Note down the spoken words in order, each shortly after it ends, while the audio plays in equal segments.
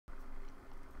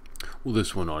Well,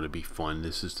 this one ought to be fun.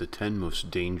 This is the 10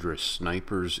 most dangerous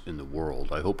snipers in the world.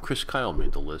 I hope Chris Kyle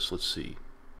made the list. Let's see.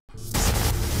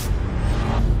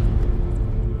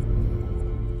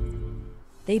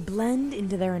 They blend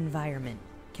into their environment,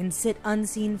 can sit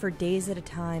unseen for days at a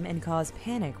time, and cause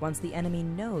panic once the enemy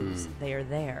knows they are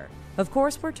there. Of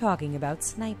course, we're talking about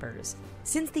snipers.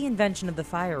 Since the invention of the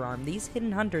firearm, these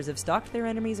hidden hunters have stalked their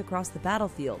enemies across the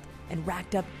battlefield and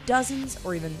racked up dozens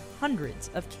or even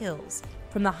hundreds of kills.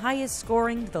 From the highest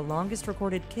scoring to the longest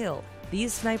recorded kill,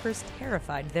 these snipers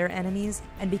terrified their enemies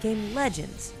and became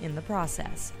legends in the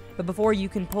process. But before you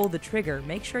can pull the trigger,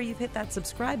 make sure you've hit that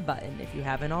subscribe button if you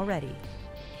haven't already.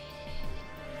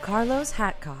 Carlos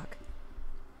Hatcock.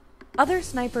 Other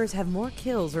snipers have more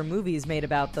kills or movies made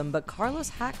about them, but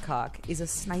Carlos Hatcock is a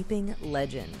sniping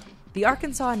legend. The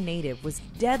Arkansas native was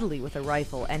deadly with a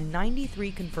rifle, and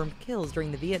 93 confirmed kills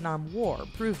during the Vietnam War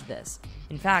proved this.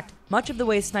 In fact, much of the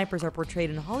way snipers are portrayed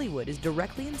in Hollywood is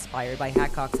directly inspired by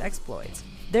Hatcock's exploits.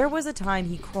 There was a time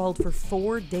he crawled for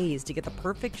 4 days to get the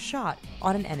perfect shot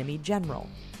on an enemy general.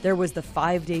 There was the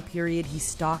 5-day period he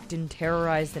stalked and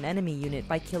terrorized an enemy unit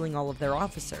by killing all of their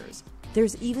officers.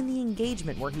 There's even the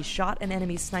engagement where he shot an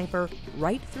enemy sniper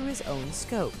right through his own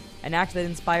scope, an act that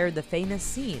inspired the famous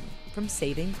scene from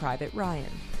Saving Private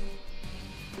Ryan.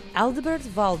 Aldebert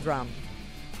Waldram.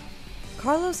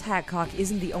 Carlos Hatcock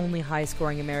isn't the only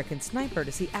high-scoring American sniper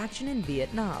to see action in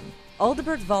Vietnam.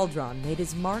 Aldebert Waldron made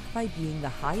his mark by being the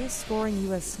highest-scoring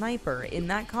U.S. sniper in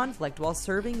that conflict while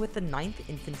serving with the 9th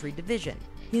Infantry Division.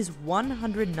 His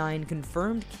 109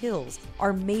 confirmed kills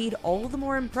are made all the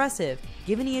more impressive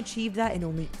given he achieved that in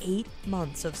only 8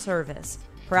 months of service.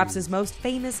 Perhaps his most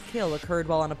famous kill occurred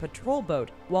while on a patrol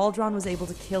boat. Waldron was able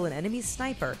to kill an enemy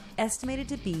sniper estimated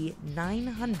to be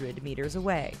 900 meters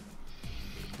away.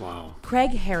 Wow.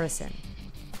 Craig Harrison.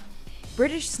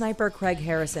 British sniper Craig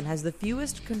Harrison has the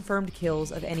fewest confirmed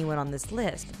kills of anyone on this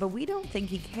list, but we don't think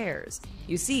he cares.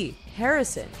 You see,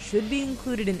 Harrison should be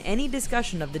included in any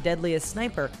discussion of the deadliest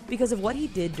sniper because of what he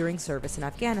did during service in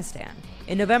Afghanistan.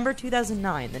 In November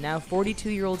 2009, the now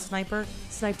 42-year-old sniper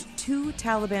sniped 2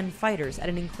 Taliban fighters at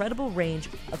an incredible range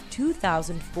of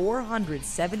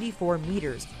 2,474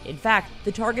 meters. In fact,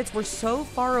 the targets were so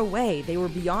far away they were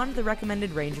beyond the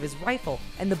recommended range of his rifle,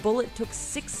 and the bullet took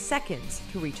 6 seconds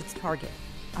to reach its target.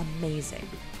 Amazing.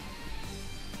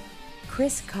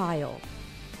 Chris Kyle.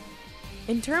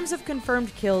 In terms of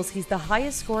confirmed kills, he's the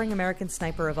highest scoring American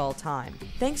sniper of all time.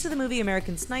 Thanks to the movie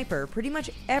American Sniper, pretty much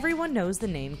everyone knows the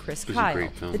name Chris Kyle.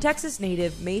 The Texas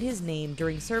native made his name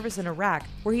during service in Iraq,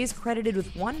 where he is credited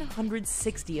with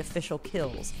 160 official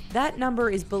kills. That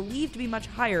number is believed to be much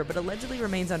higher, but allegedly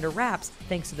remains under wraps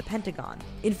thanks to the Pentagon.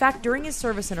 In fact, during his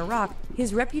service in Iraq,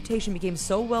 his reputation became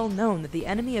so well known that the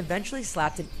enemy eventually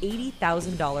slapped an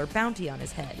 $80,000 bounty on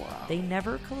his head. Wow. They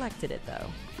never collected it, though.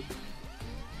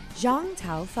 Zhang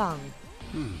Taofeng.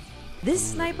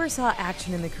 This sniper saw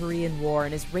action in the Korean War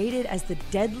and is rated as the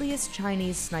deadliest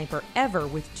Chinese sniper ever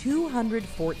with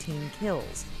 214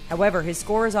 kills. However, his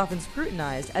score is often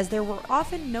scrutinized as there were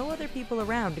often no other people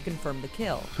around to confirm the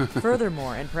kill.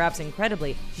 Furthermore, and perhaps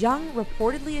incredibly, Zhang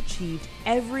reportedly achieved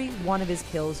every one of his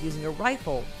kills using a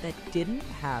rifle that didn't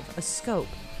have a scope.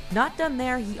 Not done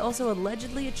there, he also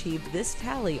allegedly achieved this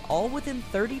tally all within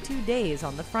 32 days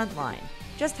on the front line.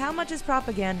 Just how much is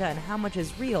propaganda and how much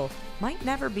is real might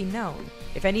never be known.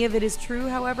 If any of it is true,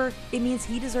 however, it means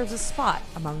he deserves a spot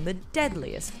among the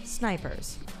deadliest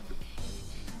snipers.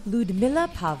 Ludmila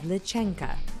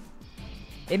Pavlichenko.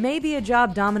 It may be a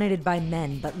job dominated by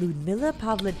men, but Ludmila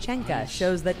Pavlichenko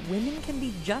shows that women can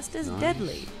be just as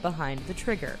deadly behind the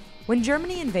trigger. When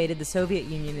Germany invaded the Soviet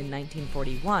Union in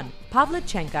 1941,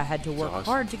 Pavlichenko had to work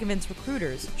hard to convince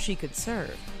recruiters she could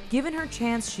serve. Given her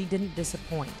chance, she didn't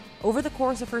disappoint. Over the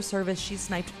course of her service, she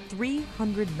sniped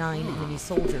 309 enemy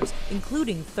soldiers,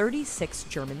 including 36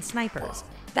 German snipers.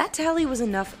 That tally was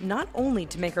enough not only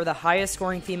to make her the highest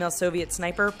scoring female Soviet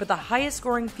sniper, but the highest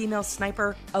scoring female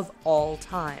sniper of all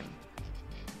time.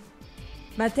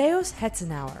 Mateusz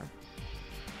Hetzenauer.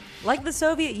 Like the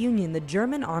Soviet Union, the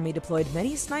German army deployed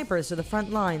many snipers to the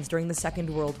front lines during the Second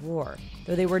World War.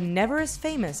 Though they were never as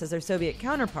famous as their Soviet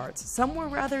counterparts, some were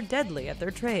rather deadly at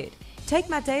their trade. Take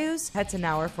Mateusz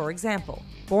Hetzenauer, for example.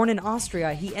 Born in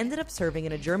Austria, he ended up serving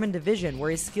in a German division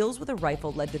where his skills with a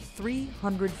rifle led to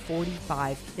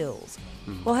 345 kills.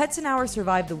 While Hetzenauer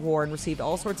survived the war and received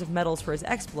all sorts of medals for his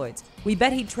exploits, we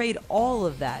bet he'd trade all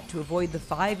of that to avoid the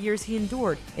 5 years he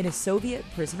endured in a Soviet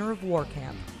prisoner of war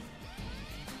camp.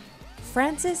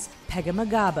 Francis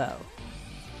Pegamagabo.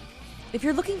 If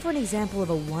you're looking for an example of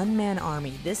a one-man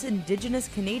army, this indigenous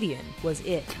Canadian was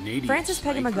it. Canadian Francis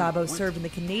sniper? Pegamagabo What? served in the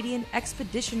Canadian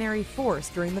Expeditionary Force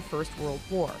during the First World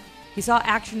War. He saw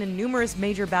action in numerous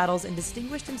major battles and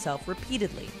distinguished himself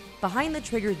repeatedly. Behind the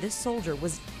trigger, this soldier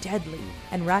was deadly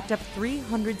and racked up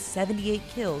 378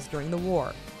 kills during the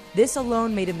war. This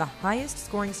alone made him the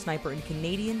highest-scoring sniper in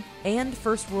Canadian and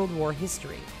First World War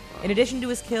history. In addition to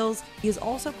his kills, he is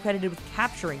also credited with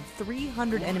capturing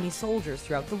 300 enemy soldiers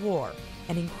throughout the war.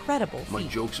 An incredible My feat.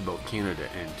 jokes about Canada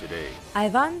end today.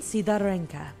 Ivan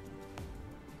Sidorenko,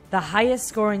 the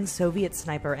highest-scoring Soviet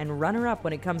sniper and runner-up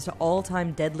when it comes to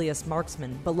all-time deadliest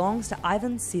marksman, belongs to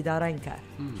Ivan Sidorenko.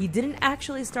 He didn't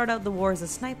actually start out the war as a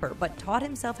sniper, but taught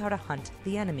himself how to hunt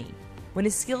the enemy. When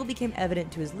his skill became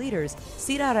evident to his leaders,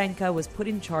 Sidorenko was put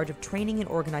in charge of training and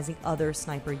organizing other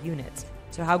sniper units.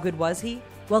 So how good was he?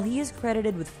 Well, he is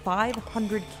credited with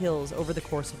 500 kills over the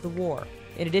course of the war.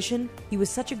 In addition, he was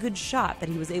such a good shot that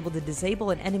he was able to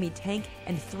disable an enemy tank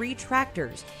and 3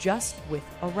 tractors just with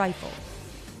a rifle.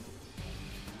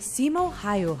 Simo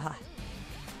Hayuha.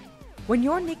 When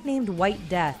you're nicknamed White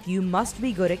Death, you must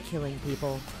be good at killing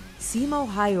people. Simo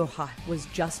Hayuha was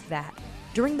just that.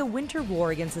 During the Winter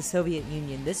War against the Soviet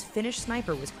Union, this Finnish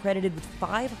sniper was credited with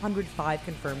 505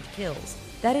 confirmed kills.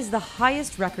 That is the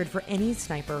highest record for any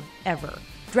sniper ever.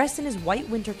 Dressed in his white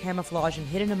winter camouflage and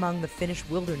hidden among the Finnish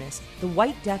wilderness, the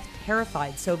White Death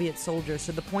terrified Soviet soldiers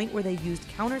to the point where they used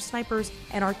counter-snipers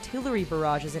and artillery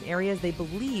barrages in areas they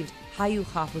believed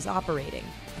Hayuha was operating.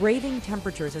 Braving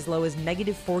temperatures as low as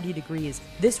 -40 degrees,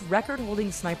 this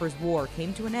record-holding sniper's war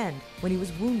came to an end when he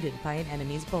was wounded by an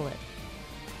enemy's bullet.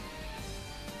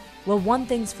 Well, one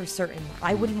thing's for certain,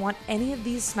 I wouldn't want any of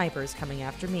these snipers coming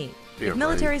after me. Yeah, If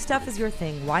military right. stuff is your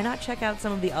thing, why not check out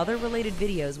some of the other related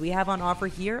videos we have on offer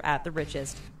here at The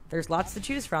Richest? There's lots to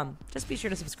choose from. Just be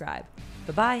sure to subscribe.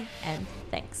 Bye-bye, and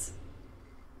thanks.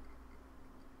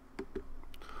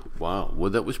 Wow,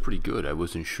 well that was pretty good. I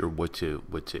wasn't sure what to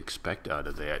expect out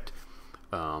of that.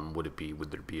 Would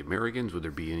there be Americans? Would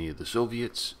there be any of the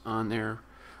Soviets on there?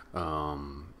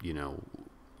 You know,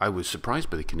 I was surprised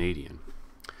by the Canadian.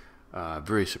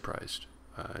 Very surprised.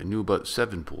 I knew about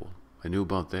Sevenpool. I knew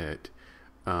about that.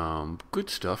 Good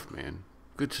stuff, man.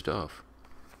 Good stuff.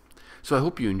 So I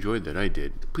hope you enjoyed that. I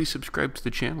did. Please subscribe to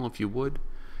the channel if you would.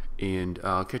 And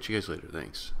I'll catch you guys later.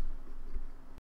 Thanks.